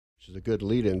which is a good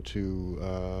lead-in to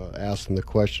asking the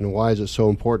question, why is it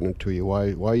so important to you?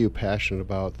 Why are you passionate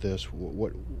about this?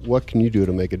 What can you do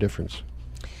to make a difference?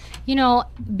 You know,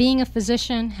 being a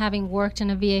physician, having worked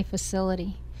in a VA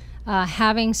facility,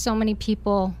 having so many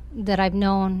people that I've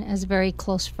known as very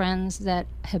close friends that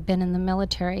have been in the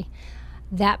military,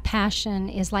 that passion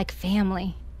is like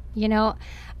family. You know,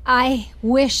 I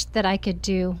wish that I could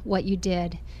do what you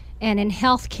did. And in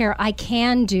healthcare, I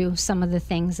can do some of the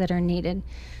things that are needed.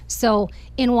 So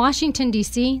in Washington,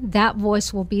 D.C., that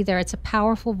voice will be there. It's a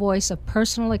powerful voice of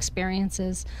personal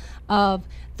experiences, of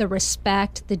the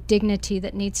respect, the dignity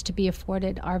that needs to be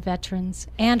afforded our veterans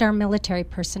and our military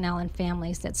personnel and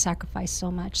families that sacrifice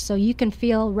so much. So you can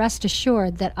feel, rest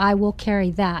assured, that I will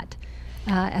carry that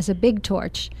as a big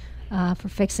torch for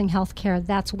fixing healthcare.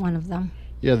 That's one of them.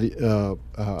 Yeah,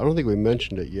 I don't think we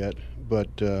mentioned it yet, but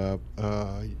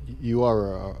you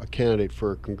are a candidate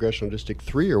for Congressional District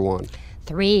 3 or 1?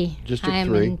 3. District I'm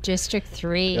 3. in District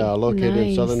 3. Located in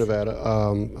Nice. Southern Nevada.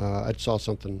 I saw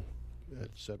something that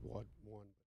said what?